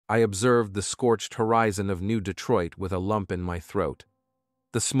I observed the scorched horizon of New Detroit with a lump in my throat.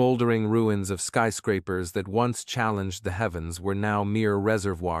 The smoldering ruins of skyscrapers that once challenged the heavens were now mere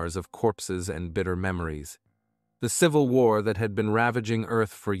reservoirs of corpses and bitter memories. The Civil War that had been ravaging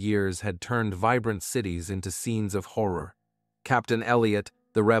Earth for years had turned vibrant cities into scenes of horror. "Captain Elliot,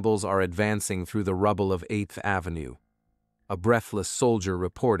 the rebels are advancing through the rubble of 8th Avenue," a breathless soldier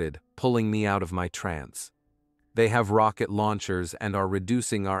reported, pulling me out of my trance. "They have rocket launchers and are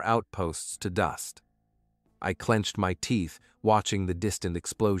reducing our outposts to dust." I clenched my teeth, watching the distant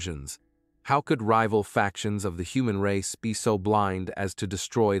explosions. How could rival factions of the human race be so blind as to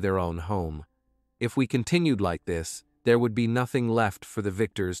destroy their own home? If we continued like this, there would be nothing left for the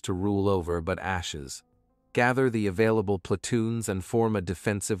victors to rule over but ashes. "Gather the available platoons and form a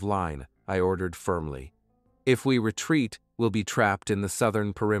defensive line," I ordered firmly. "If we retreat, we'll be trapped in the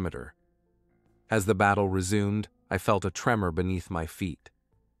southern perimeter." As the battle resumed, I felt a tremor beneath my feet.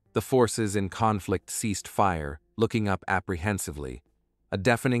 The forces in conflict ceased fire, looking up apprehensively. A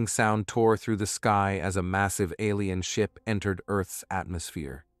deafening sound tore through the sky as a massive alien ship entered Earth's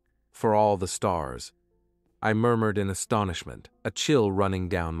atmosphere. "For all the stars," I murmured in astonishment, a chill running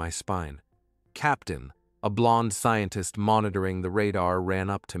down my spine. "Captain," a blonde scientist monitoring the radar ran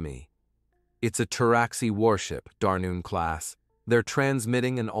up to me. "It's a Taraxi warship, Darnoon class. They're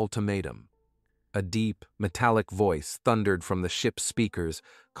transmitting an ultimatum." A deep, metallic voice thundered from the ship's speakers,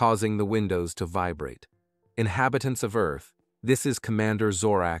 causing the windows to vibrate. "Inhabitants of Earth, this is Commander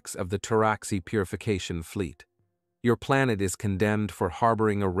Zorax of the Taraxi Purification Fleet. Your planet is condemned for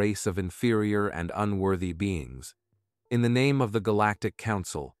harboring a race of inferior and unworthy beings. In the name of the Galactic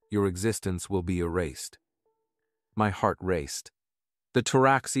Council, your existence will be erased." My heart raced. The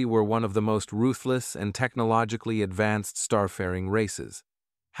Taraxi were one of the most ruthless and technologically advanced starfaring races.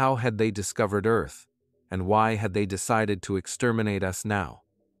 How had they discovered Earth? And why had they decided to exterminate us now?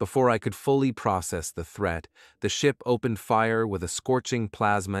 Before I could fully process the threat, the ship opened fire with a scorching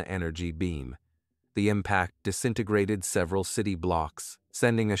plasma energy beam. The impact disintegrated several city blocks,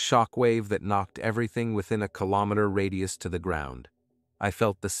 sending a shockwave that knocked everything within a kilometer radius to the ground. I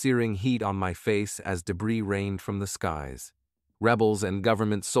felt the searing heat on my face as debris rained from the skies. Rebels and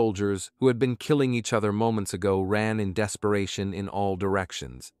government soldiers who had been killing each other moments ago ran in desperation in all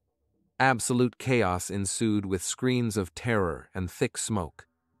directions. Absolute chaos ensued with screams of terror and thick smoke.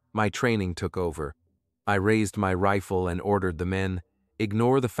 My training took over. I raised my rifle and ordered the men,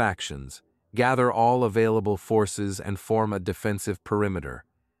 "Ignore the factions. Gather all available forces and form a defensive perimeter.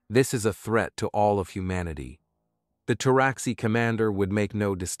 This is a threat to all of humanity." The Taraxi commander would make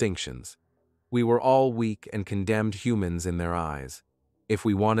no distinctions. We were all weak and condemned humans in their eyes. If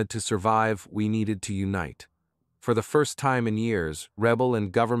we wanted to survive, we needed to unite. For the first time in years, rebel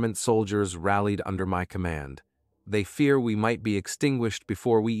and government soldiers rallied under my command. They fear we might be extinguished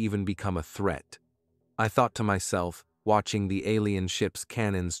before we even become a threat. I thought to myself, watching the alien ship's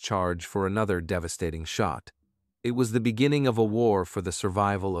cannons charge for another devastating shot. It was the beginning of a war for the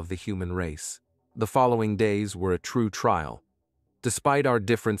survival of the human race. The following days were a true trial. Despite our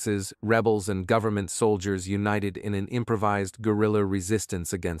differences, rebels and government soldiers united in an improvised guerrilla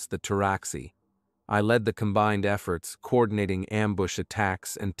resistance against the Taraxi. I led the combined efforts, coordinating ambush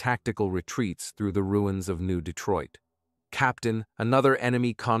attacks and tactical retreats through the ruins of New Detroit. "Captain, another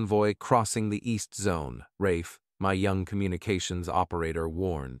enemy convoy crossing the East Zone," Rafe, my young communications operator,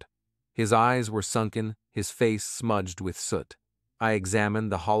 warned. His eyes were sunken, his face smudged with soot. I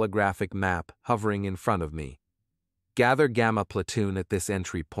examined the holographic map hovering in front of me. "Gather Gamma platoon at this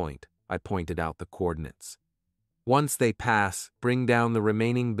entry point," I pointed out the coordinates. "Once they pass, bring down the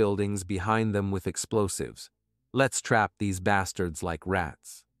remaining buildings behind them with explosives. Let's trap these bastards like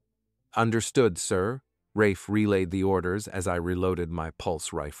rats." "Understood, sir." Rafe relayed the orders as I reloaded my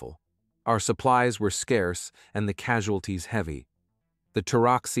pulse rifle. Our supplies were scarce and the casualties heavy. The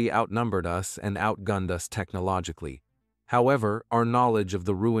Taraxi outnumbered us and outgunned us technologically. However, our knowledge of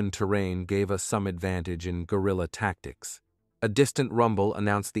the ruined terrain gave us some advantage in guerrilla tactics. A distant rumble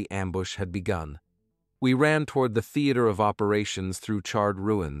announced the ambush had begun. We ran toward the theater of operations through charred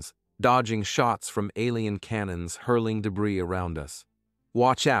ruins, dodging shots from alien cannons hurling debris around us.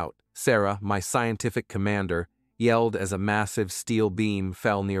 "Watch out," Sarah, my scientific commander, yelled as a massive steel beam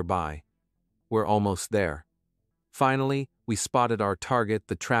fell nearby. "We're almost there." Finally, we spotted our target,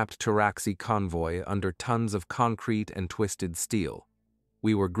 the trapped Taraxi convoy, under tons of concrete and twisted steel.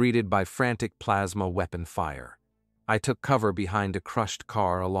 We were greeted by frantic plasma weapon fire. I took cover behind a crushed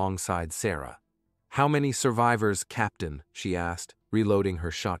car alongside Sarah. "How many survivors, Captain?" she asked, reloading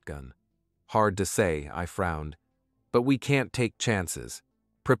her shotgun. "Hard to say," I frowned. "But we can't take chances.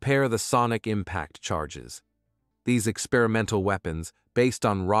 Prepare the sonic impact charges." These experimental weapons, based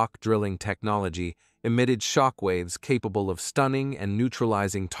on rock drilling technology, emitted shockwaves capable of stunning and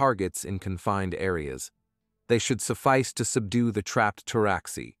neutralizing targets in confined areas. They should suffice to subdue the trapped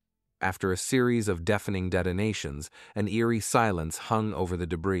Taraxi. After a series of deafening detonations, an eerie silence hung over the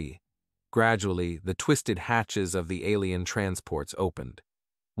debris. Gradually, the twisted hatches of the alien transports opened.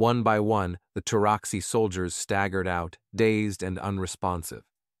 One by one, the Taraxi soldiers staggered out, dazed and unresponsive.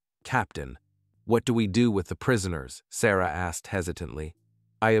 "Captain, what do we do with the prisoners?" Sarah asked hesitantly.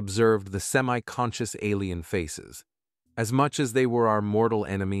 I observed the semi-conscious alien faces. As much as they were our mortal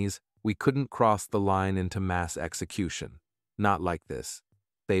enemies, we couldn't cross the line into mass execution. Not like this.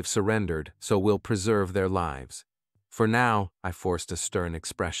 They've surrendered, so we'll preserve their lives. For now, I forced a stern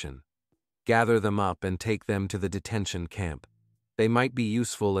expression. Gather them up and take them to the detention camp. They might be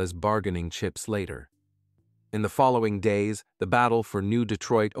useful as bargaining chips later. In the following days, the battle for New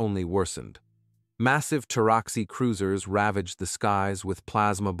Detroit only worsened. Massive Taraxi cruisers ravaged the skies with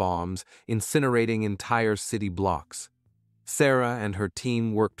plasma bombs, incinerating entire city blocks. Sarah and her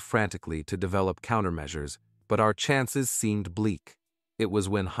team worked frantically to develop countermeasures, but our chances seemed bleak. It was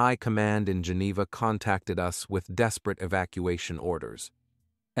when High Command in Geneva contacted us with desperate evacuation orders.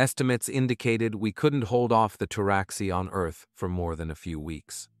 Estimates indicated we couldn't hold off the Taraxi on Earth for more than a few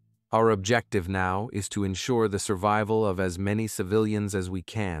weeks. Our objective now is to ensure the survival of as many civilians as we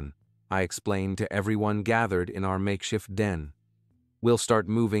can, I explained to everyone gathered in our makeshift den. We'll start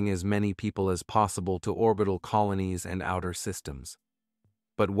moving as many people as possible to orbital colonies and outer systems.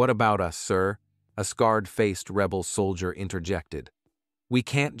 But what about us, sir? A scarred-faced rebel soldier interjected. We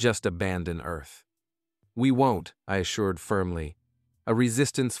can't just abandon Earth. We won't, I assured firmly. A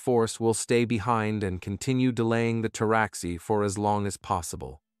resistance force will stay behind and continue delaying the Taraxi for as long as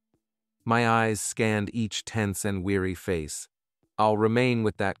possible. My eyes scanned each tense and weary face. I'll remain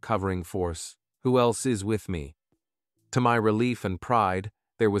with that covering force. Who else is with me? To my relief and pride,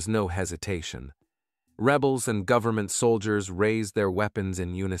 there was no hesitation. Rebels and government soldiers raised their weapons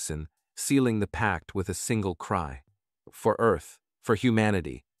in unison, sealing the pact with a single cry. For Earth, for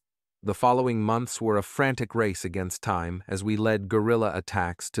humanity. The following months were a frantic race against time as we led guerrilla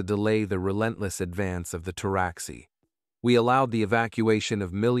attacks to delay the relentless advance of the Taraxi. We allowed the evacuation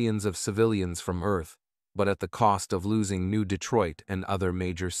of millions of civilians from Earth, but at the cost of losing New Detroit and other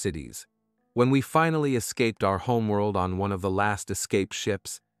major cities. When we finally escaped our homeworld on one of the last escape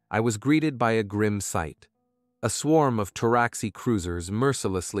ships, I was greeted by a grim sight. A swarm of Taraxi cruisers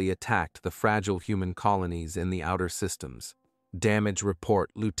mercilessly attacked the fragile human colonies in the outer systems. "Damage report,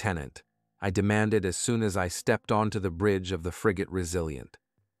 Lieutenant," I demanded as soon as I stepped onto the bridge of the frigate Resilient.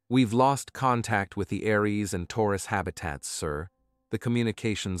 "We've lost contact with the Ares and Taurus habitats, sir," the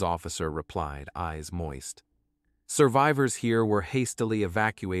communications officer replied, eyes moist. "Survivors here were hastily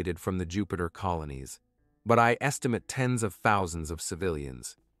evacuated from the Jupiter colonies, but I estimate tens of thousands of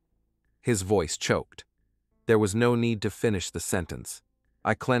civilians." His voice choked. There was no need to finish the sentence.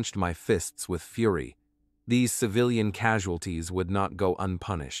 I clenched my fists with fury. These civilian casualties would not go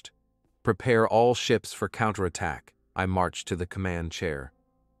unpunished. "Prepare all ships for counterattack," I marched to the command chair.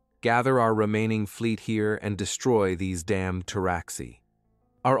 "Gather our remaining fleet here and destroy these damned Taraxi."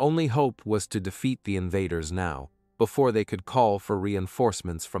 Our only hope was to defeat the invaders now, before they could call for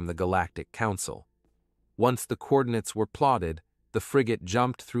reinforcements from the Galactic Council. Once the coordinates were plotted, the frigate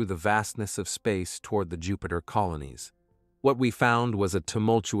jumped through the vastness of space toward the Jupiter colonies. What we found was a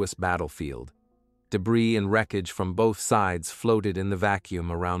tumultuous battlefield. Debris and wreckage from both sides floated in the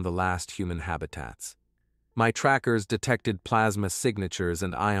vacuum around the last human habitats. My trackers detected plasma signatures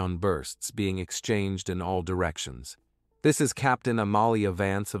and ion bursts being exchanged in all directions. "This is Captain Amalia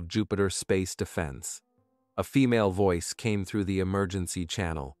Vance of Jupiter Space Defense." A female voice came through the emergency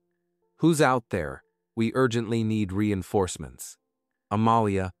channel. "Who's out there? We urgently need reinforcements."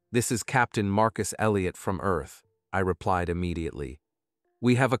 "Amalia, this is Captain Marcus Elliott from Earth," I replied immediately.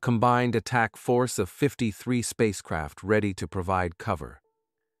 "We have a combined attack force of 53 spacecraft ready to provide cover."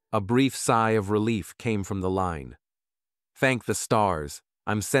 A brief sigh of relief came from the line. "Thank the stars,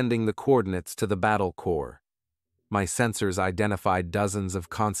 I'm sending the coordinates to the battle core." My sensors identified dozens of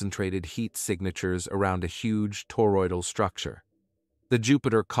concentrated heat signatures around a huge toroidal structure. The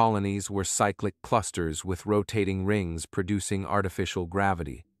Jupiter colonies were cyclic clusters with rotating rings producing artificial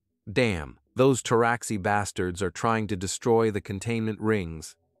gravity. "Damn, those Taraxi bastards are trying to destroy the containment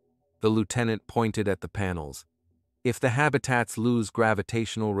rings." The lieutenant pointed at the panels. "If the habitats lose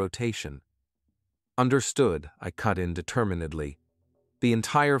gravitational rotation." "Understood," I cut in determinedly. "The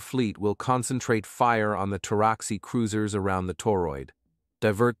entire fleet will concentrate fire on the Taraxi cruisers around the toroid.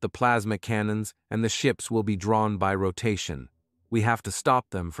 Divert the plasma cannons, and the ships will be drawn by rotation. We have to stop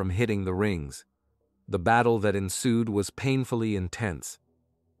them from hitting the rings." The battle that ensued was painfully intense.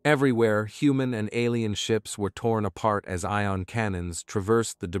 Everywhere, human and alien ships were torn apart as ion cannons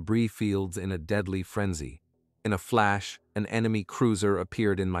traversed the debris fields in a deadly frenzy. In a flash, an enemy cruiser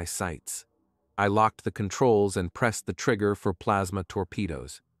appeared in my sights. I locked the controls and pressed the trigger for plasma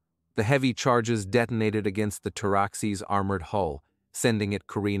torpedoes. The heavy charges detonated against the Taraxi's armored hull, sending it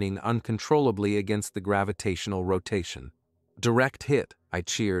careening uncontrollably against the gravitational rotation. "Direct hit," I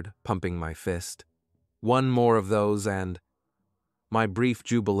cheered, pumping my fist. One more of those and... My brief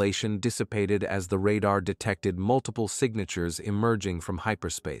jubilation dissipated as the radar detected multiple signatures emerging from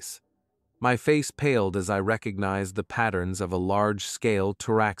hyperspace. My face paled as I recognized the patterns of a large-scale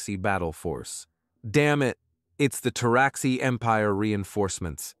Taraxi battle force. "Damn it! It's the Taraxi Empire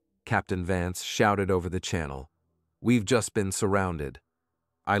reinforcements," Captain Vance shouted over the channel. "We've just been surrounded."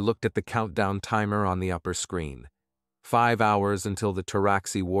 I looked at the countdown timer on the upper screen. 5 hours until the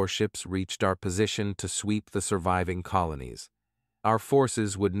Taraxi warships reached our position to sweep the surviving colonies. Our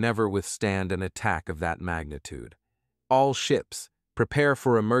forces would never withstand an attack of that magnitude. "All ships, prepare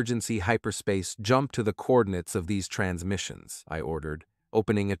for emergency hyperspace jump to the coordinates of these transmissions," I ordered,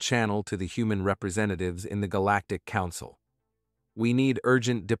 opening a channel to the human representatives in the Galactic Council. "We need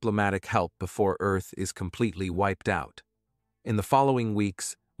urgent diplomatic help before Earth is completely wiped out." In the following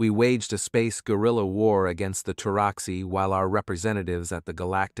weeks, we waged a space guerrilla war against the Taraxi while our representatives at the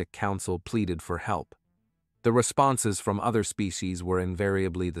Galactic Council pleaded for help. The responses from other species were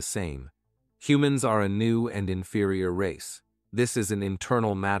invariably the same. Humans are a new and inferior race. This is an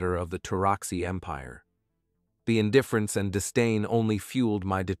internal matter of the Taraxi Empire. The indifference and disdain only fueled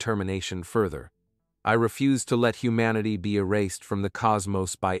my determination further. I refused to let humanity be erased from the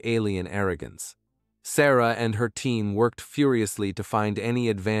cosmos by alien arrogance. Sarah and her team worked furiously to find any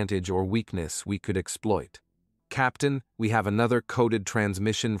advantage or weakness we could exploit. "Captain, we have another coded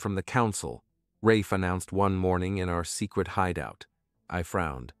transmission from the Council," Rafe announced one morning in our secret hideout. I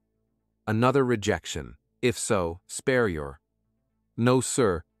frowned. "Another rejection. If so, spare your—" "No,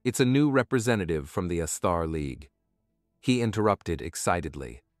 sir, it's a new representative from the Astar League." He interrupted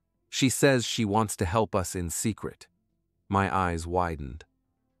excitedly. "She says she wants to help us in secret." My eyes widened.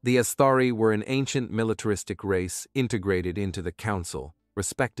 The Astari were an ancient militaristic race integrated into the Council,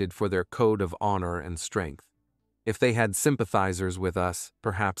 respected for their code of honor and strength. If they had sympathizers with us,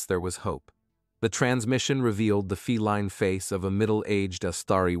 perhaps there was hope. The transmission revealed the feline face of a middle-aged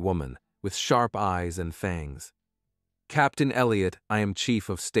Astari woman, with sharp eyes and fangs. "Captain Elliot, I am Chief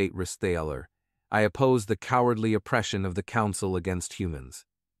of State Risthaler. I oppose the cowardly oppression of the Council against humans."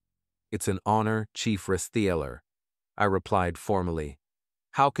 "It's an honor, Chief Risthaler," I replied formally.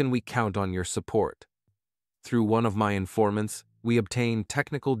 "How can we count on your support?" "Through one of my informants, we obtained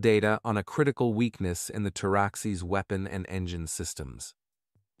technical data on a critical weakness in the Taraxi's weapon and engine systems."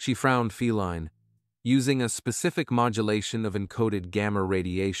 She frowned feline. "Using a specific modulation of encoded gamma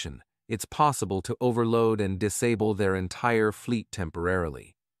radiation, it's possible to overload and disable their entire fleet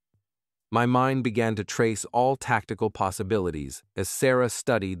temporarily." My mind began to trace all tactical possibilities as Sarah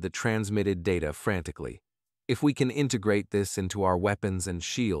studied the transmitted data frantically. "If we can integrate this into our weapons and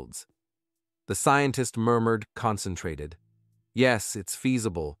shields." The scientist murmured, concentrated. "Yes, it's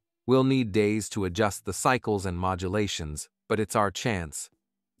feasible. We'll need days to adjust the cycles and modulations, but it's our chance."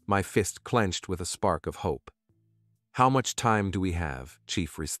 My fist clenched with a spark of hope. "How much time do we have,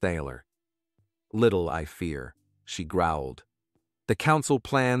 Chief Risthaler?" "Little, I fear," she growled. "The Council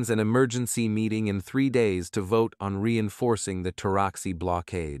plans an emergency meeting in 3 days to vote on reinforcing the Taraxi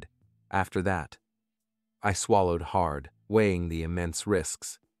blockade. After that—" I swallowed hard, weighing the immense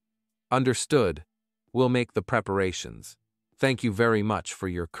risks. "Understood. We'll make the preparations. Thank you very much for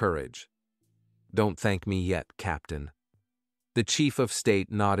your courage." "Don't thank me yet, Captain." The Chief of State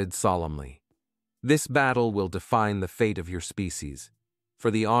nodded solemnly. "This battle will define the fate of your species.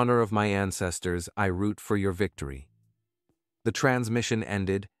 For the honor of my ancestors, I root for your victory." The transmission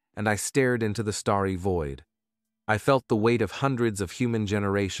ended, and I stared into the starry void. I felt the weight of hundreds of human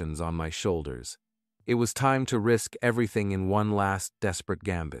generations on my shoulders. It was time to risk everything in one last desperate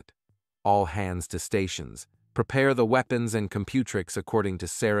gambit. "All hands to stations. Prepare the weapons and computrix according to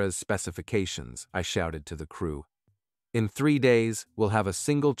Sarah's specifications," I shouted to the crew. "In 3 days, we'll have a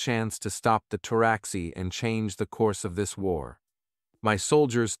single chance to stop the Taraxi and change the course of this war." My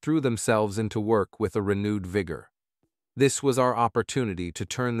soldiers threw themselves into work with a renewed vigor. This was our opportunity to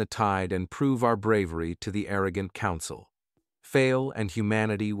turn the tide and prove our bravery to the arrogant Council. Fail, and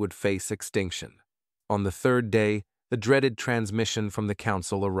humanity would face extinction. On the 3rd day, the dreaded transmission from the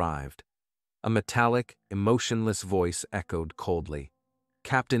Council arrived. A metallic, emotionless voice echoed coldly.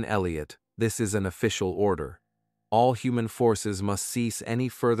 "Captain Elliot, this is an official order." All human forces must cease any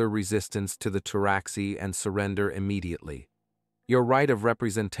further resistance to the Taraxi and surrender immediately. Your right of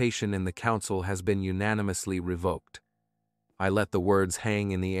representation in the council has been unanimously revoked." I let the words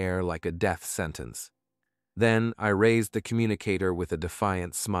hang in the air like a death sentence. Then I raised the communicator with a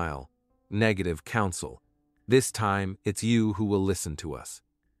defiant smile. "Negative, Council. This time, it's you who will listen to us."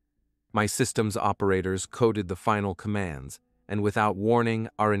 My system's operators coded the final commands, and without warning,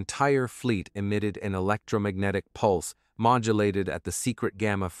 our entire fleet emitted an electromagnetic pulse modulated at the secret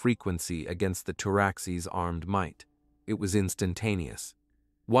gamma frequency against the Taraxi's armed might. It was instantaneous.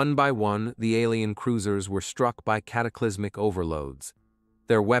 One by one, the alien cruisers were struck by cataclysmic overloads.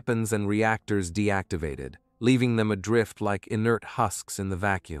 Their weapons and reactors deactivated, leaving them adrift like inert husks in the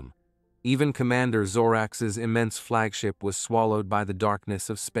vacuum. Even Commander Zorax's immense flagship was swallowed by the darkness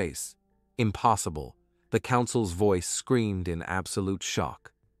of space. "Impossible," the Council's voice screamed in absolute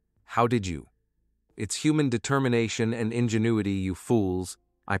shock. "How did you?" "It's human determination and ingenuity, you fools,"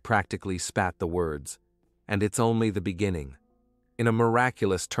 I practically spat the words. "And it's only the beginning." In a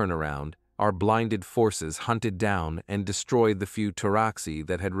miraculous turnaround, our blinded forces hunted down and destroyed the few Taraxi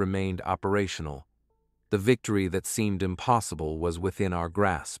that had remained operational. The victory that seemed impossible was within our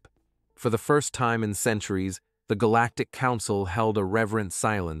grasp. For the first time in centuries, the Galactic Council held a reverent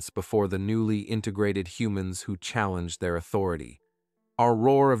silence before the newly integrated humans who challenged their authority. Our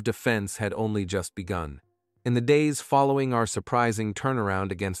roar of defense had only just begun. In the days following our surprising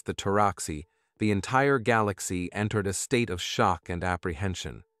turnaround against the Taraxi, the entire galaxy entered a state of shock and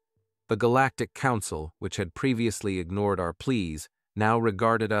apprehension. The Galactic Council, which had previously ignored our pleas, now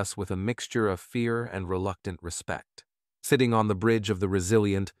regarded us with a mixture of fear and reluctant respect. Sitting on the bridge of the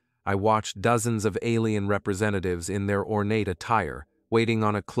Resilient, I watched dozens of alien representatives in their ornate attire, waiting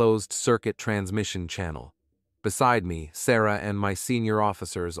on a closed-circuit transmission channel. Beside me, Sarah and my senior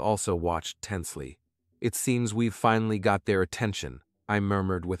officers also watched tensely. "It seems we've finally got their attention," I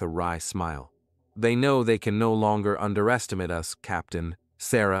murmured with a wry smile. "They know they can no longer underestimate us, Captain."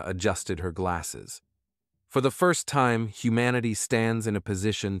 Sarah adjusted her glasses. "For the first time, humanity stands in a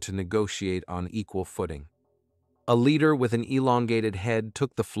position to negotiate on equal footing." A leader with an elongated head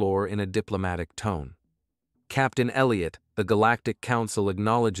took the floor in a diplomatic tone. "Captain Elliot, the Galactic Council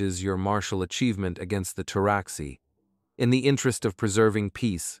acknowledges your martial achievement against the Taraxi. In the interest of preserving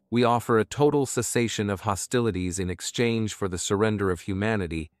peace, we offer a total cessation of hostilities in exchange for the surrender of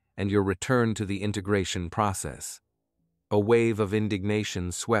humanity and your return to the integration process." A wave of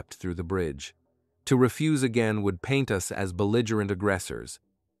indignation swept through the bridge. To refuse again would paint us as belligerent aggressors.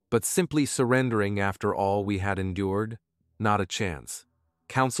 But simply surrendering after all we had endured? Not a chance.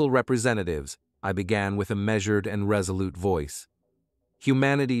 "Council representatives," I began with a measured and resolute voice.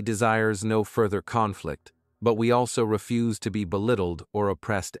 "Humanity desires no further conflict, but we also refuse to be belittled or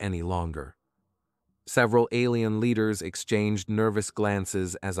oppressed any longer." Several alien leaders exchanged nervous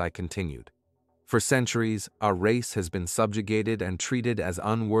glances as I continued. "For centuries, our race has been subjugated and treated as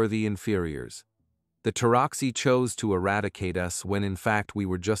unworthy inferiors. The Taraxi chose to eradicate us when in fact we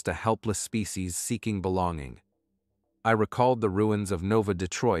were just a helpless species seeking belonging." I recalled the ruins of Nova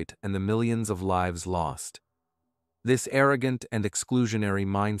Detroit and the millions of lives lost. This arrogant and exclusionary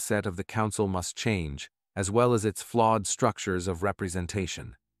mindset of the Council must change, as well as its flawed structures of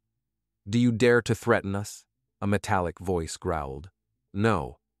representation. "Do you dare to threaten us?" a metallic voice growled.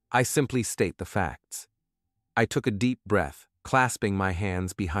 "No, I simply state the facts." I took a deep breath, clasping my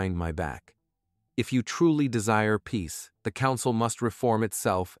hands behind my back. If you truly desire peace, the Council must reform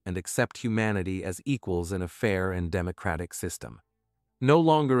itself and accept humanity as equals in a fair and democratic system. No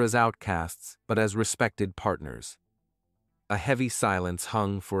longer as outcasts, but as respected partners. A heavy silence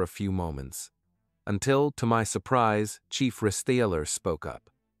hung for a few moments, until, to my surprise, Chief Resthaler spoke up.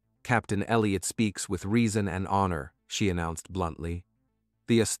 "Captain Elliot speaks with reason and honor," she announced bluntly.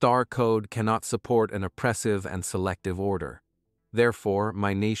 "The Astar Code cannot support an oppressive and selective order. Therefore,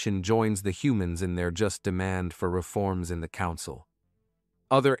 my nation joins the humans in their just demand for reforms in the Council."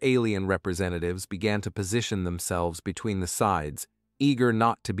 Other alien representatives began to position themselves between the sides, eager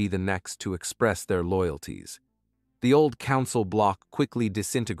not to be the next to express their loyalties. The old Council bloc quickly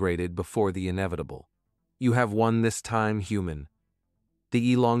disintegrated before the inevitable. "You have won this time, human,"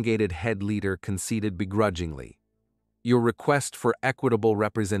 the elongated head leader conceded begrudgingly. "Your request for equitable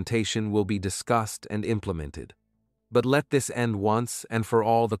representation will be discussed and implemented. But let this end once and for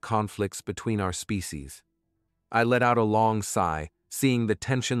all the conflicts between our species." I let out a long sigh, seeing the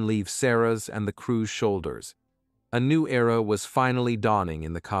tension leave Sarah's and the crew's shoulders. A new era was finally dawning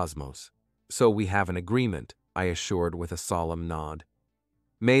in the cosmos. "So we have an agreement," I assured with a solemn nod.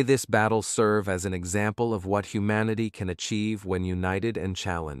 "May this battle serve as an example of what humanity can achieve when united and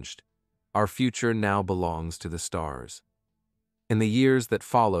challenged." Our future now belongs to the stars. In the years that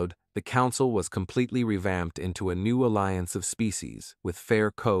followed, the Council was completely revamped into a new alliance of species, with fair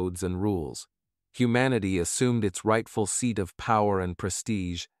codes and rules. Humanity assumed its rightful seat of power and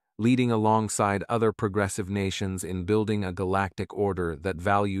prestige, leading alongside other progressive nations in building a galactic order that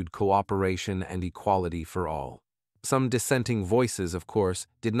valued cooperation and equality for all. Some dissenting voices, of course,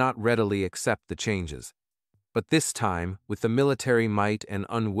 did not readily accept the changes. But this time, with the military might and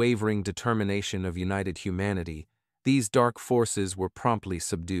unwavering determination of united humanity, these dark forces were promptly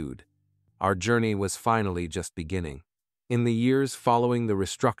subdued. Our journey was finally just beginning. In the years following the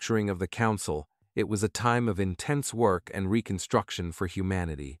restructuring of the Council, it was a time of intense work and reconstruction for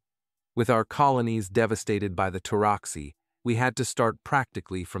humanity. With our colonies devastated by the Taraxi, we had to start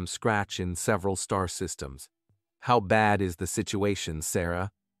practically from scratch in several star systems. "How bad is the situation,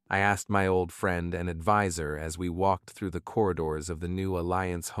 Sarah?" I asked my old friend and advisor as we walked through the corridors of the new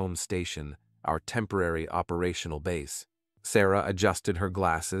Alliance home station, our temporary operational base. Sarah adjusted her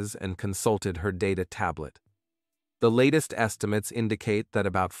glasses and consulted her data tablet. "The latest estimates indicate that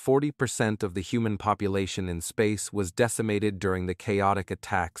about 40% of the human population in space was decimated during the chaotic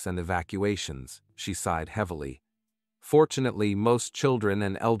attacks and evacuations," she sighed heavily. "Fortunately, most children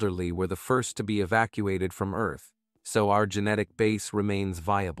and elderly were the first to be evacuated from Earth, so our genetic base remains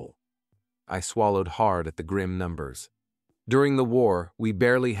viable." I swallowed hard at the grim numbers. During the war, we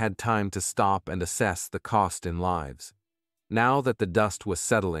barely had time to stop and assess the cost in lives. Now that the dust was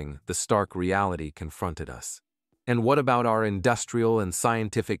settling, the stark reality confronted us. "And what about our industrial and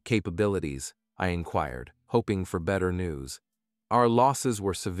scientific capabilities?" I inquired, hoping for better news. "Our losses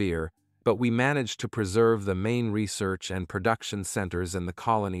were severe, but we managed to preserve the main research and production centers in the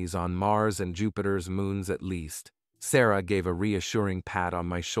colonies on Mars and Jupiter's moons at least." Sarah gave a reassuring pat on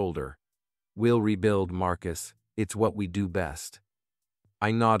my shoulder. "We'll rebuild, Marcus. It's what we do best."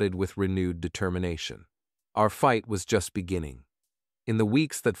 I nodded with renewed determination. Our fight was just beginning. In the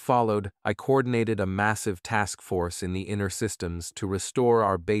weeks that followed, I coordinated a massive task force in the inner systems to restore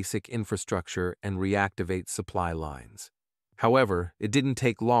our basic infrastructure and reactivate supply lines. However, it didn't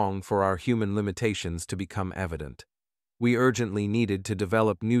take long for our human limitations to become evident. We urgently needed to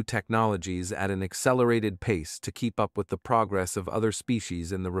develop new technologies at an accelerated pace to keep up with the progress of other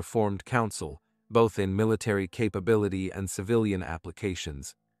species in the Reformed Council, both in military capability and civilian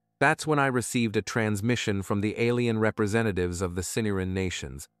applications. That's when I received a transmission from the alien representatives of the Cineran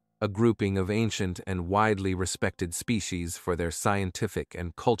nations, a grouping of ancient and widely respected species for their scientific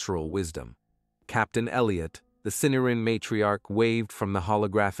and cultural wisdom. Captain Elliot, the Cineran matriarch, waved from the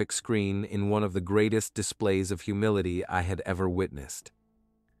holographic screen in one of the greatest displays of humility I had ever witnessed.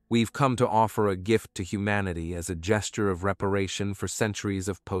 "We've come to offer a gift to humanity as a gesture of reparation for centuries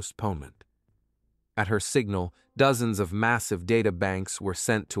of postponement." At her signal, dozens of massive data banks were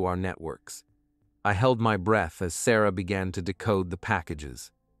sent to our networks. I held my breath as Sarah began to decode the packages.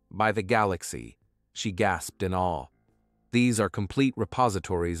 "By the galaxy," she gasped in awe. "These are complete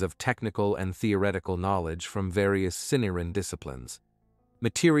repositories of technical and theoretical knowledge from various Cineran disciplines.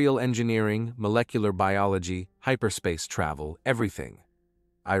 Material engineering, molecular biology, hyperspace travel, everything."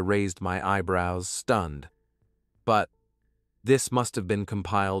 I raised my eyebrows, stunned. "But this must have been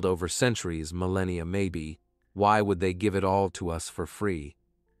compiled over centuries, millennia maybe. Why would they give it all to us for free?"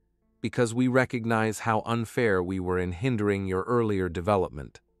 "Because we recognize how unfair we were in hindering your earlier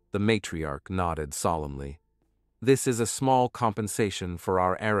development," the matriarch nodded solemnly. "This is a small compensation for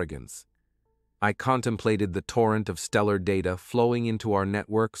our arrogance." I contemplated the torrent of stellar data flowing into our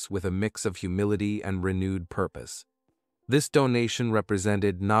networks with a mix of humility and renewed purpose. This donation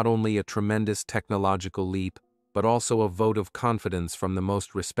represented not only a tremendous technological leap, but also a vote of confidence from the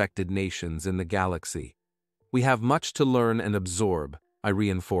most respected nations in the galaxy. "We have much to learn and absorb," I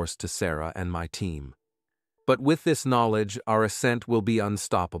reinforced to Sarah and my team. "But with this knowledge, our ascent will be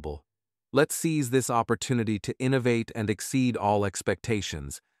unstoppable. Let's seize this opportunity to innovate and exceed all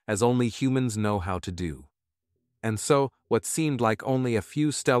expectations, as only humans know how to do." And so, what seemed like only a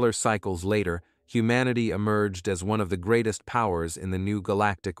few stellar cycles later, humanity emerged as one of the greatest powers in the new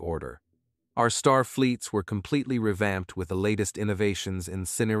galactic order. Our star fleets were completely revamped with the latest innovations in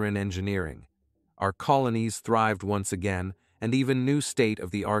Cineran engineering. Our colonies thrived once again, and even new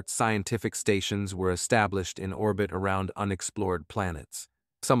state-of-the-art scientific stations were established in orbit around unexplored planets.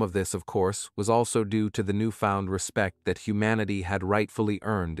 Some of this, of course, was also due to the newfound respect that humanity had rightfully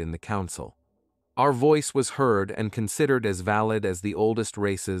earned in the Council. Our voice was heard and considered as valid as the oldest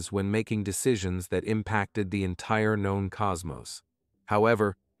races when making decisions that impacted the entire known cosmos.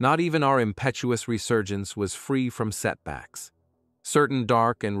 However, not even our impetuous resurgence was free from setbacks. Certain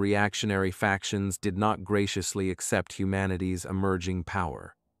dark and reactionary factions did not graciously accept humanity's emerging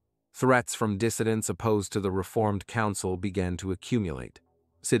power. Threats from dissidents opposed to the Reformed Council began to accumulate.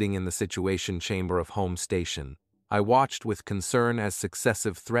 Sitting in the Situation Chamber of Home Station, I watched with concern as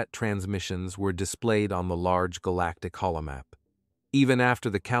successive threat transmissions were displayed on the large galactic holomap. Even after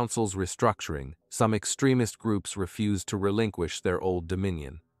the Council's restructuring, some extremist groups refused to relinquish their old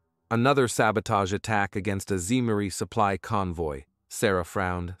dominion. Another sabotage attack against a Zemuri supply convoy. Sarah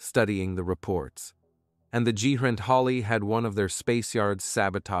frowned, studying the reports. And the Ghrant Holly had one of their space yards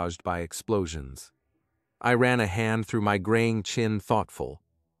sabotaged by explosions. I ran a hand through my graying chin, thoughtful.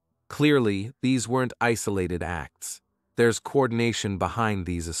 Clearly, these weren't isolated acts. There's coordination behind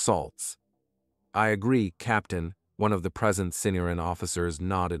these assaults. I agree, Captain, one of the present Syneran officers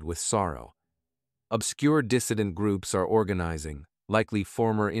nodded with sorrow. Obscure dissident groups are organizing, likely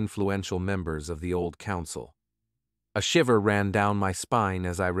former influential members of the old council. A shiver ran down my spine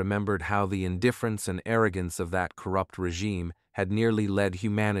as I remembered how the indifference and arrogance of that corrupt regime had nearly led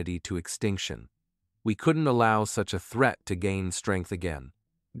humanity to extinction. We couldn't allow such a threat to gain strength again.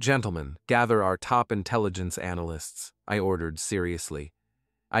 Gentlemen, gather our top intelligence analysts, I ordered seriously.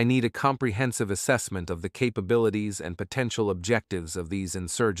 I need a comprehensive assessment of the capabilities and potential objectives of these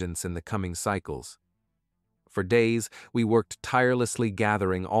insurgents in the coming cycles. For days, we worked tirelessly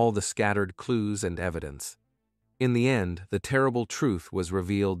gathering all the scattered clues and evidence. In the end, the terrible truth was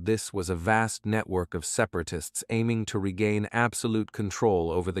revealed: this was a vast network of separatists aiming to regain absolute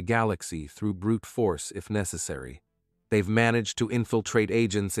control over the galaxy through brute force if necessary. They've managed to infiltrate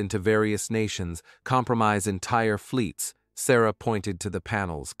agents into various nations, compromise entire fleets. Sarah pointed to the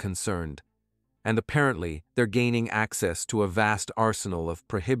panels, concerned. And apparently, they're gaining access to a vast arsenal of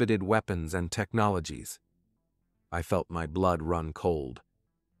prohibited weapons and technologies. I felt my blood run cold.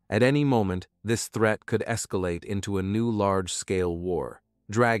 At any moment, this threat could escalate into a new large-scale war,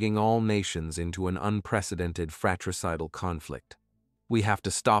 dragging all nations into an unprecedented fratricidal conflict. We have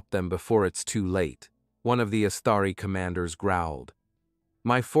to stop them before it's too late, one of the Astari commanders growled.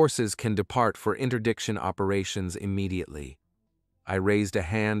 My forces can depart for interdiction operations immediately. I raised a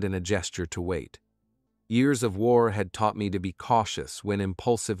hand in a gesture to wait. Years of war had taught me to be cautious when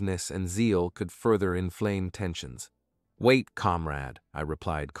impulsiveness and zeal could further inflame tensions. Wait, comrade, I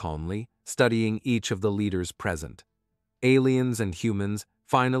replied calmly, studying each of the leaders present. Aliens and humans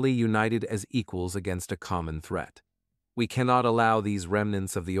finally united as equals against a common threat. We cannot allow these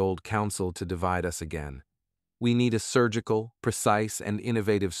remnants of the old council to divide us again. We need a surgical, precise, and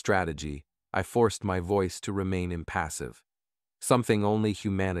innovative strategy. I forced my voice to remain impassive. Something only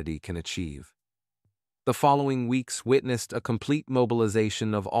humanity can achieve. The following weeks witnessed a complete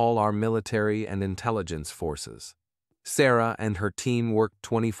mobilization of all our military and intelligence forces. Sarah and her team worked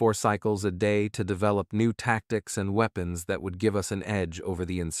 24 cycles a day to develop new tactics and weapons that would give us an edge over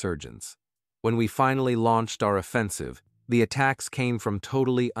the insurgents. When we finally launched our offensive, the attacks came from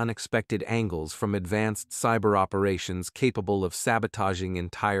totally unexpected angles, from advanced cyber operations capable of sabotaging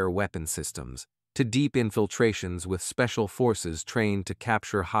entire weapon systems, to deep infiltrations with special forces trained to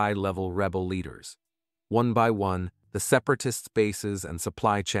capture high-level rebel leaders. One by one, the separatists' bases and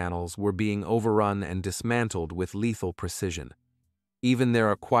supply channels were being overrun and dismantled with lethal precision. Even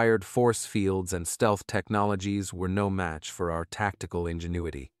their acquired force fields and stealth technologies were no match for our tactical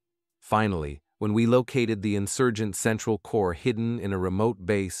ingenuity. Finally, when we located the insurgent central core hidden in a remote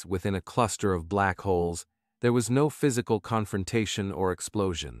base within a cluster of black holes, there was no physical confrontation or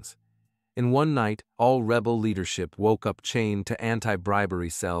explosions. In one night, all rebel leadership woke up chained to anti-bribery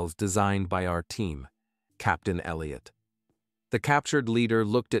cells designed by our team, Captain Elliot. The captured leader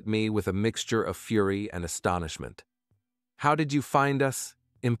looked at me with a mixture of fury and astonishment. "How did you find us?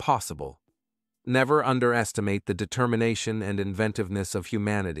 Impossible." "Never underestimate the determination and inventiveness of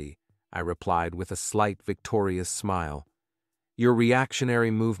humanity," I replied with a slight victorious smile. "Your reactionary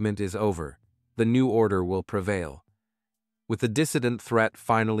movement is over. The new order will prevail." With the dissident threat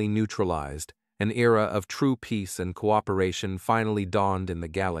finally neutralized, an era of true peace and cooperation finally dawned in the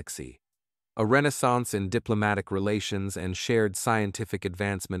galaxy. A renaissance in diplomatic relations and shared scientific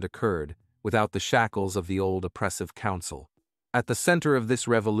advancement occurred, without the shackles of the old oppressive council. At the center of this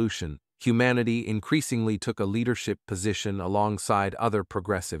revolution, humanity increasingly took a leadership position alongside other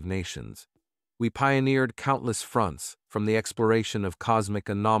progressive nations. We pioneered countless fronts, from the exploration of cosmic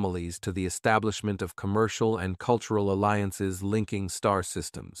anomalies to the establishment of commercial and cultural alliances linking star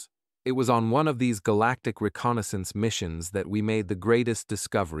systems. It was on one of these galactic reconnaissance missions that we made the greatest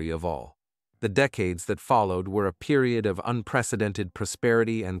discovery of all. The decades that followed were a period of unprecedented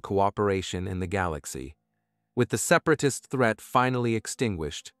prosperity and cooperation in the galaxy. With the separatist threat finally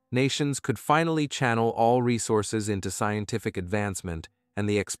extinguished, nations could finally channel all resources into scientific advancement and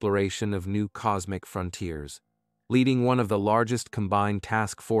the exploration of new cosmic frontiers. Leading one of the largest combined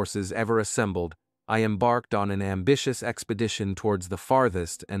task forces ever assembled, I embarked on an ambitious expedition towards the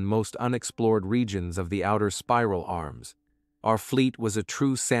farthest and most unexplored regions of the outer spiral arms. Our fleet was a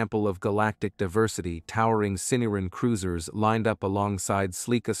true sample of galactic diversity, towering Cineran cruisers lined up alongside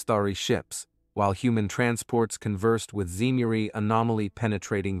sleek Astari ships, while human transports conversed with Zemuri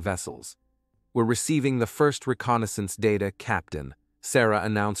anomaly-penetrating vessels. "We're receiving the first reconnaissance data, Captain," Sarah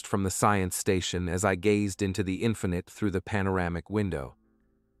announced from the science station as I gazed into the infinite through the panoramic window.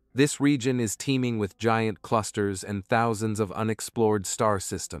 "This region is teeming with giant clusters and thousands of unexplored star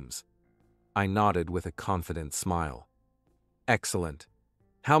systems." I nodded with a confident smile. "Excellent.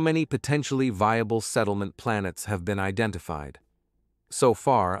 How many potentially viable settlement planets have been identified?" "So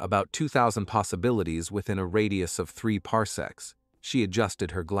far, about 2,000 possibilities within a radius of 3 parsecs." She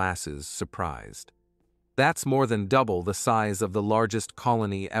adjusted her glasses, surprised. "That's more than double the size of the largest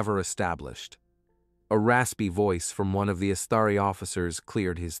colony ever established." A raspy voice from one of the Astari officers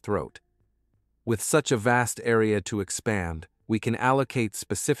cleared his throat. "With such a vast area to expand, we can allocate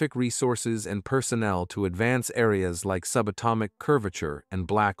specific resources and personnel to advance areas like subatomic curvature and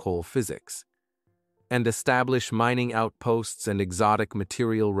black hole physics. And establish mining outposts and exotic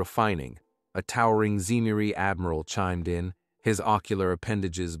material refining," a towering Zemuri admiral chimed in, his ocular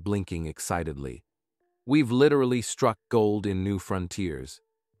appendages blinking excitedly. "We've literally struck gold in new frontiers."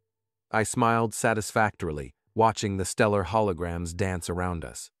 I smiled satisfactorily, watching the stellar holograms dance around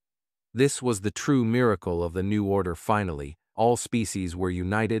us. This was the true miracle of the New Order finally. All species were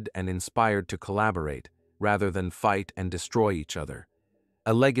united and inspired to collaborate, rather than fight and destroy each other.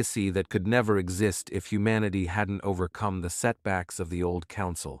 A legacy that could never exist if humanity hadn't overcome the setbacks of the old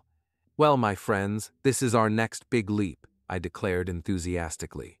council. "Well, my friends, this is our next big leap," I declared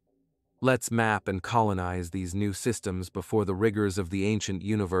enthusiastically. "Let's map and colonize these new systems before the rigors of the ancient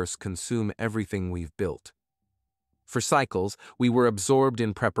universe consume everything we've built." For cycles, we were absorbed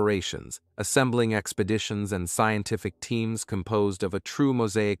in preparations, assembling expeditions and scientific teams composed of a true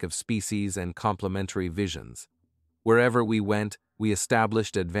mosaic of species and complementary visions. Wherever we went, we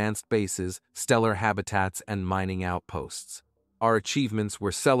established advanced bases, stellar habitats, and mining outposts. Our achievements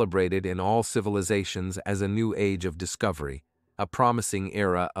were celebrated in all civilizations as a new age of discovery, a promising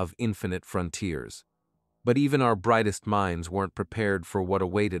era of infinite frontiers. But even our brightest minds weren't prepared for what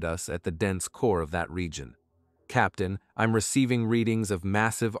awaited us at the dense core of that region. "Captain, I'm receiving readings of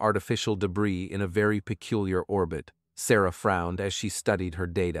massive artificial debris in a very peculiar orbit." Sarah frowned as she studied her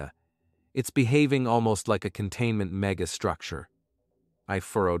data. "It's behaving almost like a containment megastructure." I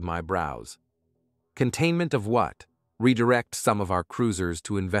furrowed my brows. "Containment of what?" "Redirect some of our cruisers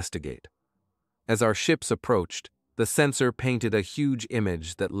to investigate." As our ships approached, the sensor painted a huge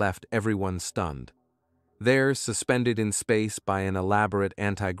image that left everyone stunned. There, suspended in space by an elaborate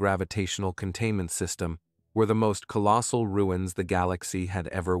anti-gravitational containment system, were the most colossal ruins the galaxy had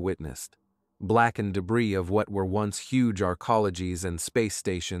ever witnessed. Blackened debris of what were once huge arcologies and space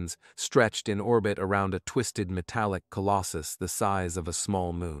stations stretched in orbit around a twisted metallic colossus the size of a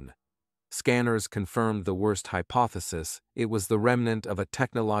small moon. Scanners confirmed the worst hypothesis: it was the remnant of a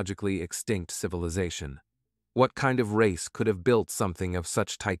technologically extinct civilization. What kind of race could have built something of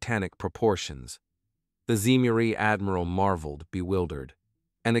such titanic proportions? The Zemuri admiral marveled, bewildered.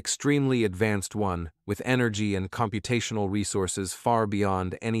 "An extremely advanced one, with energy and computational resources far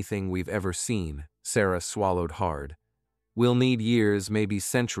beyond anything we've ever seen." Sarah swallowed hard. "We'll need years, maybe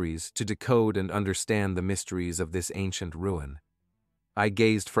centuries, to decode and understand the mysteries of this ancient ruin." I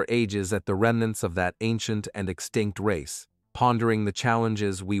gazed for ages at the remnants of that ancient and extinct race, pondering the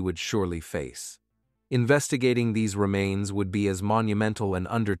challenges we would surely face. Investigating these remains would be as monumental an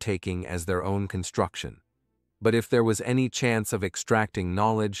undertaking as their own construction. But if there was any chance of extracting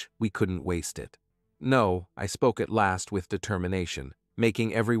knowledge, we couldn't waste it. "No," I spoke at last with determination,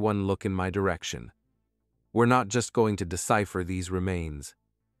 making everyone look in my direction. "We're not just going to decipher these remains.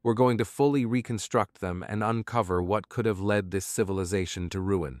 We're going to fully reconstruct them and uncover what could have led this civilization to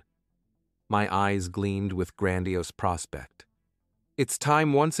ruin." My eyes gleamed with grandiose prospect. It's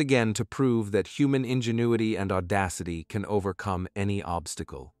time once again to prove that human ingenuity and audacity can overcome any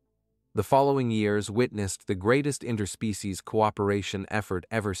obstacle. The following years witnessed the greatest interspecies cooperation effort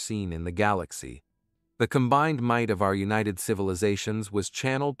ever seen in the galaxy. The combined might of our united civilizations was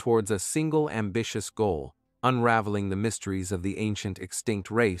channeled towards a single ambitious goal: unraveling the mysteries of the ancient extinct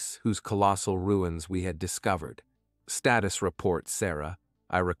race whose colossal ruins we had discovered. "Status report, Sarah,"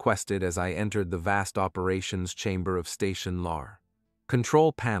 I requested as I entered the vast operations chamber of Station Lar.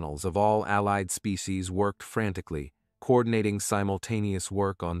 Control panels of all allied species worked frantically, coordinating simultaneous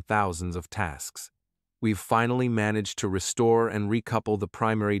work on thousands of tasks. "We've finally managed to restore and recouple the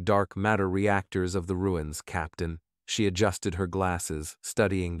primary dark matter reactors of the ruins, Captain," She adjusted her glasses,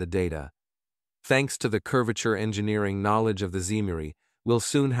 studying the data. Thanks to the curvature engineering knowledge of the Zemiri, we'll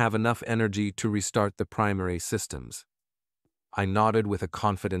soon have enough energy to restart the primary systems. I nodded with a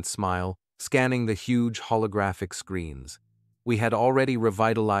confident smile, scanning the huge holographic screens. We had already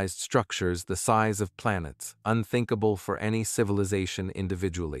revitalized structures the size of planets, unthinkable for any civilization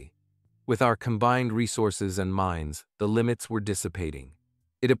individually. With our combined resources and minds, the limits were dissipating.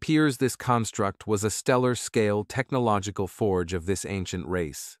 It appears this construct was a stellar-scale technological forge of this ancient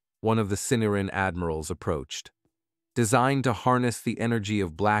race, one of the Cineran admirals approached. Designed to harness the energy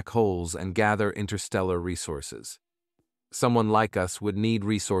of black holes and gather interstellar resources. Someone like us would need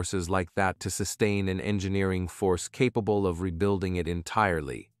resources like that to sustain an engineering force capable of rebuilding it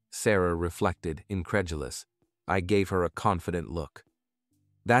entirely, Sarah reflected, incredulous. I gave her a confident look.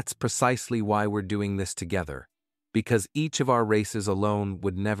 That's precisely why we're doing this together, because each of our races alone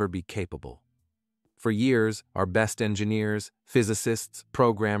would never be capable. For years, our best engineers, physicists,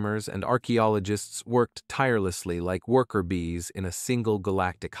 programmers, and archaeologists worked tirelessly like worker bees in a single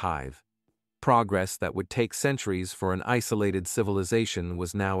galactic hive. Progress that would take centuries for an isolated civilization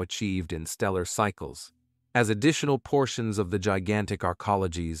was now achieved in stellar cycles. As additional portions of the gigantic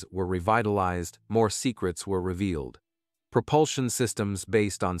arcologies were revitalized, more secrets were revealed. Propulsion systems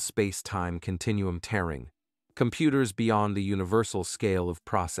based on space-time continuum tearing, computers beyond the universal scale of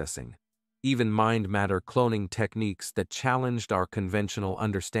processing, even mind-matter cloning techniques that challenged our conventional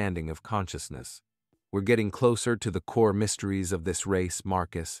understanding of consciousness. We're getting closer to the core mysteries of this race,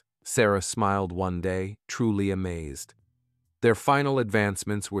 Marcus. Sarah smiled one day, truly amazed. Their final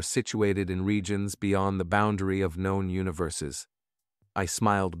advancements were situated in regions beyond the boundary of known universes. I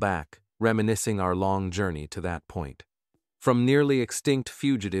smiled back, reminiscing our long journey to that point. From nearly extinct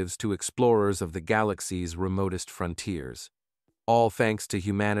fugitives to explorers of the galaxy's remotest frontiers. All thanks to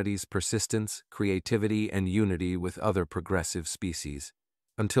humanity's persistence, creativity, and unity with other progressive species.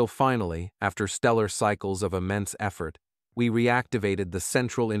 Until finally, after stellar cycles of immense effort, we reactivated the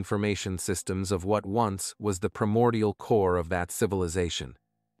central information systems of what once was the primordial core of that civilization.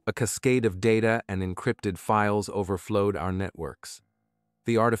 A cascade of data and encrypted files overflowed our networks.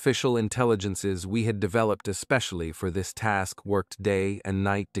 The artificial intelligences we had developed especially for this task worked day and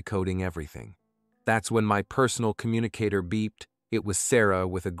night decoding everything. That's when my personal communicator beeped. It was Sarah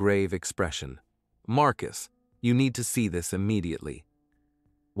with a grave expression. Marcus, you need to see this immediately.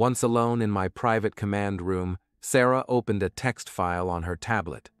 Once alone in my private command room, Sarah opened a text file on her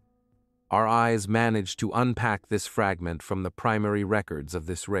tablet. Our eyes managed to unpack this fragment from the primary records of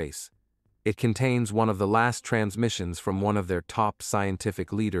this race. It contains one of the last transmissions from one of their top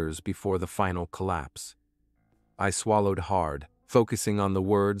scientific leaders before the final collapse. I swallowed hard, focusing on the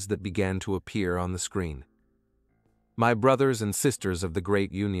words that began to appear on the screen. My brothers and sisters of the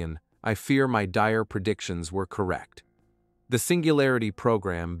Great Union, I fear my dire predictions were correct. The Singularity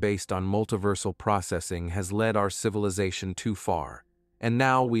program based on multiversal processing has led our civilization too far, and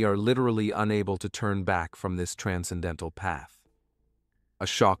now we are literally unable to turn back from this transcendental path. A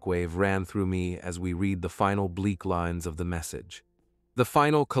shockwave ran through me as we read the final bleak lines of the message. The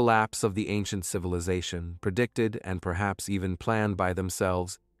final collapse of the ancient civilization, predicted and perhaps even planned by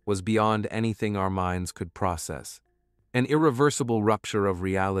themselves, was beyond anything our minds could process. An irreversible rupture of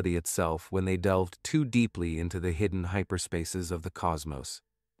reality itself when they delved too deeply into the hidden hyperspaces of the cosmos.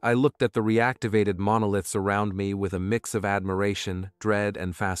 I looked at the reactivated monoliths around me with a mix of admiration, dread,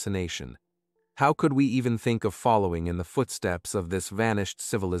 and fascination. How could we even think of following in the footsteps of this vanished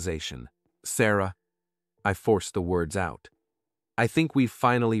civilization? Sarah, I forced the words out. I think we've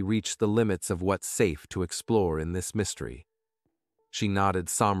finally reached the limits of what's safe to explore in this mystery. She nodded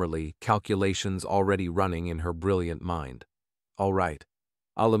somberly, calculations already running in her brilliant mind. All right.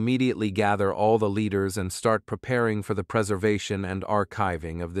 I'll immediately gather all the leaders and start preparing for the preservation and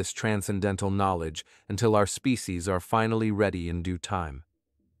archiving of this transcendental knowledge until our species are finally ready in due time.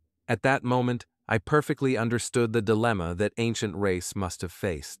 At that moment, I perfectly understood the dilemma that ancient race must have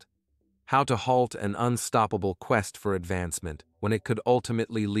faced. How to halt an unstoppable quest for advancement when it could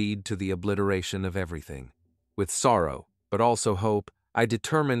ultimately lead to the obliteration of everything. With sorrow, but also hope, I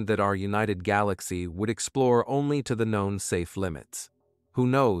determined that our united galaxy would explore only to the known safe limits. Who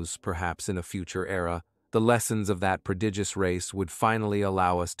knows, perhaps in a future era, the lessons of that prodigious race would finally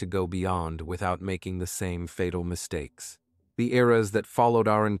allow us to go beyond without making the same fatal mistakes. The eras that followed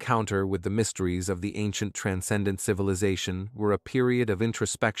our encounter with the mysteries of the ancient transcendent civilization were a period of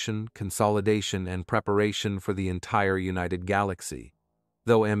introspection, consolidation, and preparation for the entire united galaxy.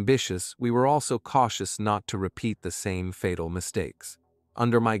 Though ambitious, we were also cautious not to repeat the same fatal mistakes.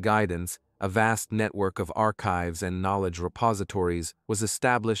 Under my guidance, a vast network of archives and knowledge repositories was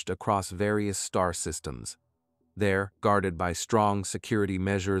established across various star systems. There, guarded by strong security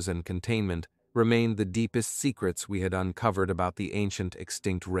measures and containment, remained the deepest secrets we had uncovered about the ancient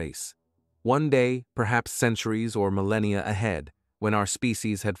extinct race. One day, perhaps centuries or millennia ahead, when our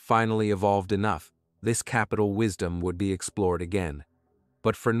species had finally evolved enough, this capital wisdom would be explored again.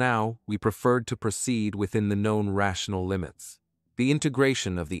 But for now, we preferred to proceed within the known rational limits. The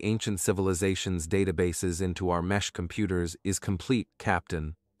integration of the ancient civilization's databases into our mesh computers is complete,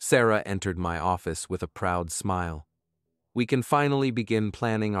 Captain. Sarah entered my office with a proud smile. We can finally begin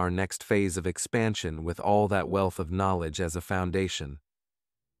planning our next phase of expansion with all that wealth of knowledge as a foundation.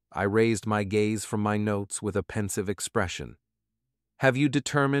 I raised my gaze from my notes with a pensive expression. Have you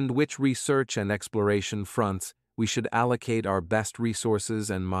determined which research and exploration fronts we should allocate our best resources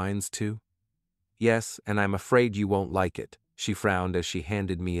and minds to? Yes, and I'm afraid you won't like it, she frowned as she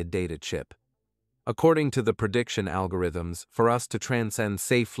handed me a data chip. According to the prediction algorithms, for us to transcend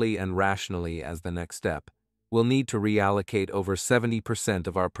safely and rationally as the next step, we'll need to reallocate over 70%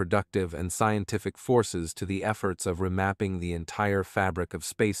 of our productive and scientific forces to the efforts of remapping the entire fabric of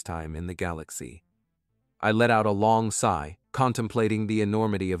spacetime in the galaxy. I let out a long sigh, contemplating the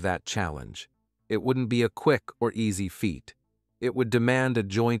enormity of that challenge. It wouldn't be a quick or easy feat. It would demand a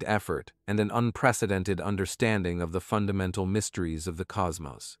joint effort and an unprecedented understanding of the fundamental mysteries of the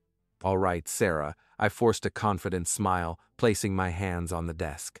cosmos. All right, Sarah, I forced a confident smile, placing my hands on the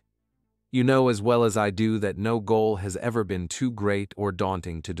desk. You know as well as I do that no goal has ever been too great or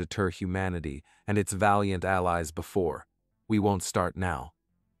daunting to deter humanity and its valiant allies before. We won't start now.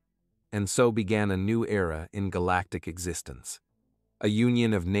 And so began a new era in galactic existence. A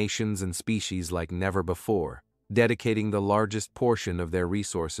union of nations and species like never before, dedicating the largest portion of their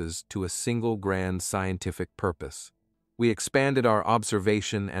resources to a single grand scientific purpose. We expanded our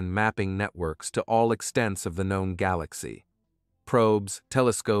observation and mapping networks to all extents of the known galaxy. Probes,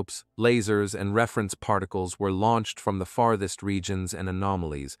 telescopes, lasers, and reference particles were launched from the farthest regions and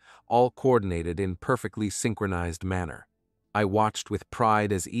anomalies, all coordinated in perfectly synchronized manner. I watched with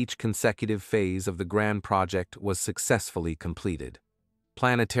pride as each consecutive phase of the grand project was successfully completed.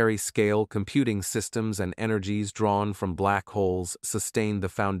 Planetary-scale computing systems and energies drawn from black holes sustained the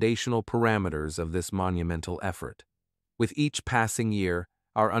foundational parameters of this monumental effort. With each passing year,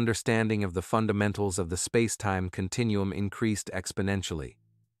 our understanding of the fundamentals of the space-time continuum increased exponentially.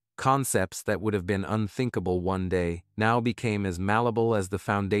 Concepts that would have been unthinkable one day now became as malleable as the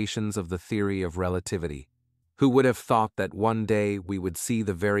foundations of the theory of relativity. Who would have thought that one day we would see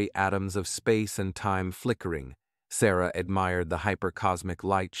the very atoms of space and time flickering? Sarah admired the hypercosmic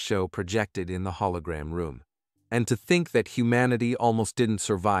light show projected in the hologram room. And to think that humanity almost didn't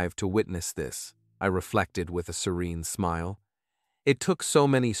survive to witness this, I reflected with a serene smile. It took so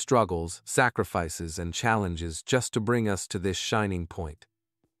many struggles, sacrifices, and challenges just to bring us to this shining point.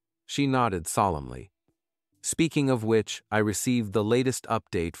 She nodded solemnly. Speaking of which, I received the latest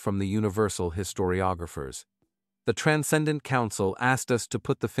update from the Universal Historiographers. The Transcendent Council asked us to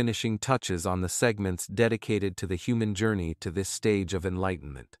put the finishing touches on the segments dedicated to the human journey to this stage of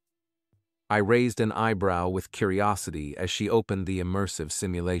enlightenment. I raised an eyebrow with curiosity as she opened the immersive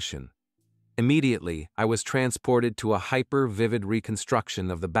simulation. Immediately, I was transported to a hyper-vivid reconstruction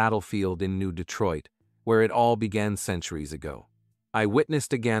of the battlefield in New Detroit, where it all began centuries ago. I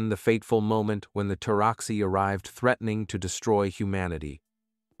witnessed again the fateful moment when the Turaxi arrived threatening to destroy humanity.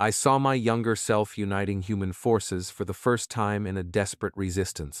 I saw my younger self uniting human forces for the first time in a desperate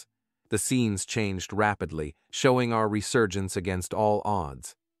resistance. The scenes changed rapidly, showing our resurgence against all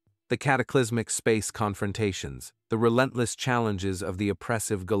odds. The cataclysmic space confrontations, the relentless challenges of the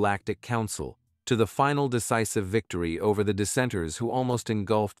oppressive Galactic Council, to the final decisive victory over the dissenters who almost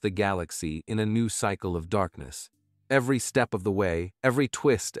engulfed the galaxy in a new cycle of darkness. Every step of the way, every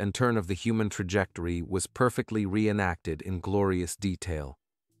twist and turn of the human trajectory was perfectly reenacted in glorious detail.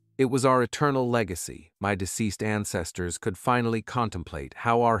 It was our eternal legacy. My deceased ancestors could finally contemplate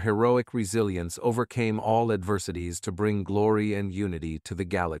how our heroic resilience overcame all adversities to bring glory and unity to the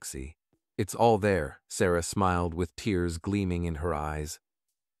galaxy. It's all there, Sarah smiled with tears gleaming in her eyes.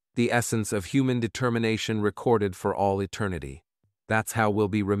 The essence of human determination recorded for all eternity. That's how we'll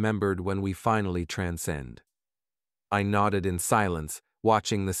be remembered when we finally transcend. I nodded in silence,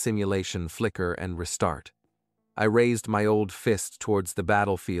 watching the simulation flicker and restart. I raised my old fist towards the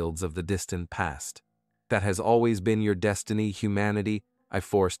battlefields of the distant past. That has always been your destiny, humanity, I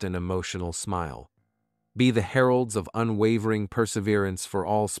forced an emotional smile. Be the heralds of unwavering perseverance for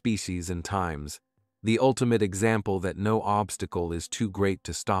all species and times, the ultimate example that no obstacle is too great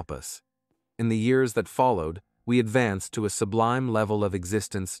to stop us. In the years that followed, we advanced to a sublime level of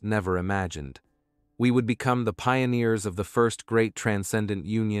existence never imagined. We would become the pioneers of the first great transcendent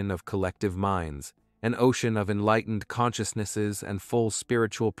union of collective minds, an ocean of enlightened consciousnesses and full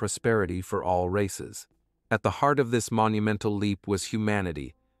spiritual prosperity for all races. At the heart of this monumental leap was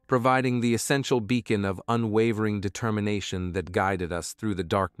humanity, providing the essential beacon of unwavering determination that guided us through the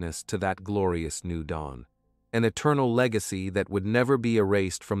darkness to that glorious new dawn. An eternal legacy that would never be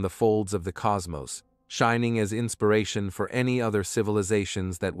erased from the folds of the cosmos, shining as inspiration for any other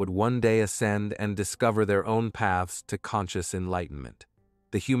civilizations that would one day ascend and discover their own paths to conscious enlightenment.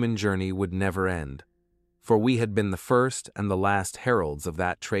 The human journey would never end, for we had been the first and the last heralds of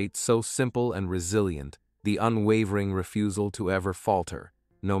that trait so simple and resilient, the unwavering refusal to ever falter,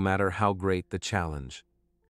 no matter how great the challenge.